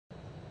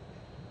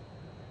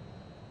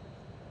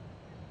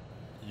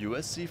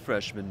USC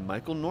freshman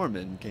Michael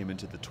Norman came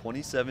into the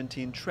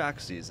 2017 track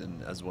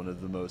season as one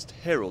of the most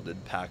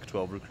heralded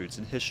Pac-12 recruits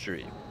in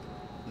history.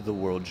 The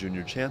world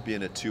junior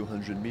champion at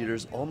 200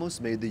 meters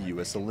almost made the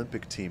U.S.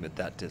 Olympic team at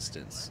that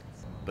distance.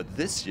 But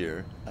this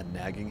year, a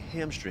nagging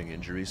hamstring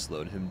injury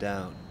slowed him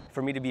down.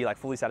 For me to be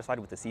fully satisfied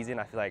with the season,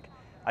 I feel like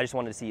I just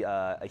wanted to see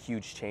a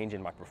huge change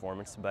in my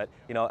performance. But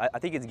I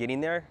think it's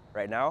getting there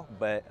right now.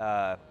 But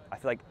I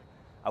feel like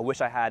I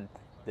wish I had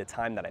the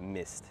time that I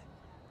missed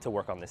to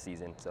work on this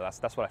season. So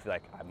that's what I feel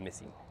like I'm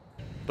missing.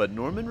 But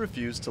Norman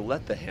refused to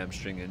let the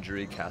hamstring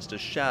injury cast a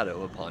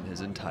shadow upon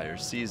his entire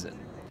season.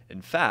 In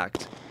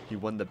fact, he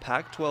won the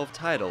Pac-12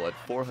 title at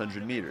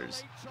 400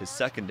 meters, his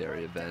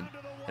secondary event,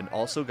 and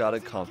also got a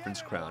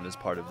conference crown as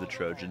part of the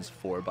Trojans'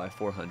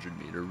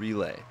 4x400 meter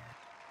relay.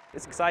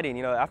 It's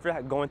exciting,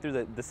 after going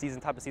through the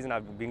season type of season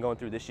I've been going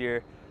through this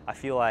year, I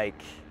feel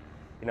like,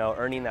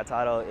 earning that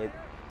title,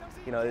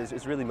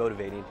 it's really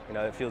motivating.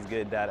 It feels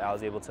good that I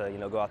was able to,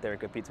 go out there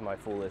and compete to my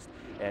fullest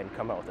and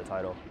come out with the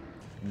title.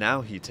 Now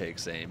he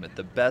takes aim at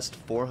the best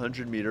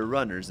 400 meter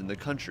runners in the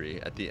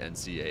country at the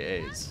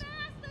NCAAs.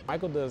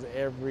 Michael does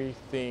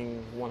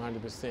everything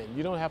 100%.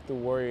 You don't have to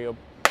worry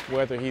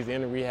whether he's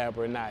in rehab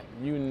or not.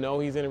 You know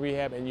he's in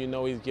rehab and you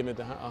know he's giving it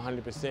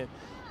 100%,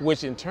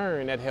 which in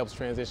turn that helps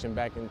transition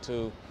back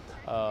into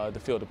the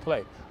field of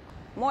play.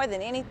 More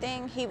than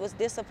anything, he was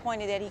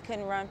disappointed that he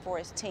couldn't run for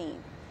his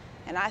team.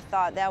 And I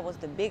thought that was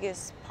the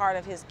biggest part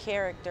of his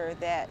character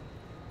that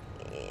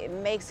it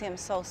makes him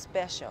so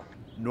special.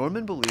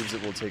 Norman believes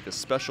it will take a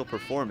special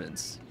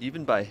performance,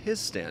 even by his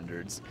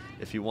standards,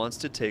 if he wants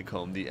to take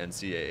home the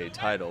NCAA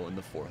title in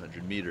the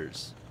 400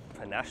 meters.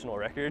 A national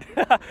record,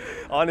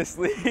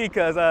 honestly,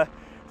 because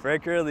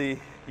Fred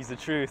Curley, he's the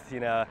truth.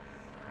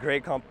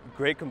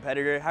 Great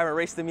competitor. Haven't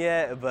raced him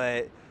yet,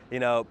 but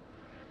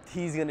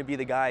he's going to be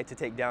the guy to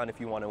take down if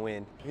you want to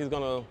win. He's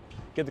going to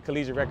get the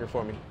collegiate record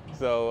for me.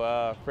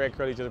 So Fred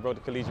Curley just broke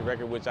the collegiate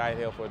record, which I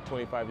held for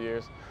 25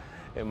 years.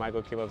 And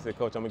Michael came up and said,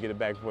 "Coach, I'm going to get it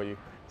back for you."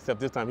 Except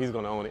this time he's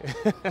going to own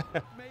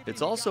it.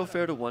 It's also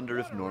fair to wonder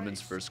if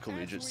Norman's first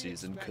collegiate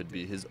season could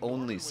be his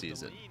only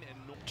season.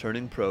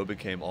 Turning pro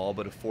became all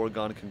but a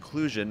foregone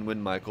conclusion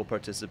when Michael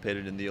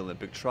participated in the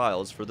Olympic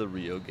trials for the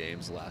Rio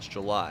Games last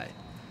July.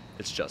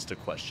 It's just a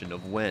question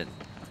of when.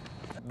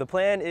 The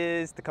plan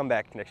is to come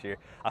back next year.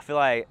 I feel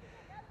like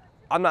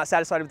I'm not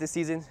satisfied with this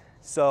season,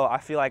 so I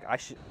feel like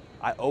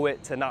I owe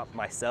it to not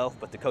myself,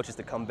 but the coaches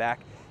to come back,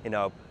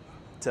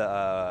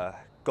 to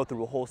go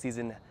through a whole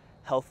season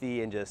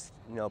healthy and just,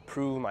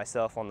 prove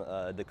myself on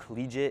the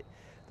collegiate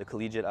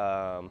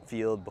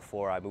field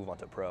before I move on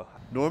to pro.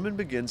 Norman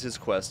begins his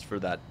quest for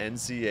that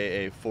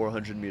NCAA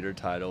 400 meter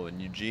title in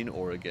Eugene,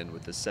 Oregon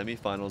with the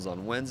semifinals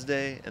on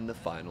Wednesday and the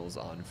finals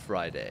on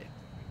Friday.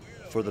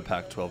 For the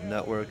Pac-12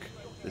 Network,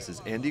 this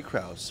is Andy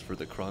Kraus for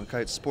the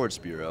Cronkite Sports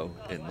Bureau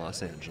in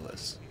Los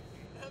Angeles.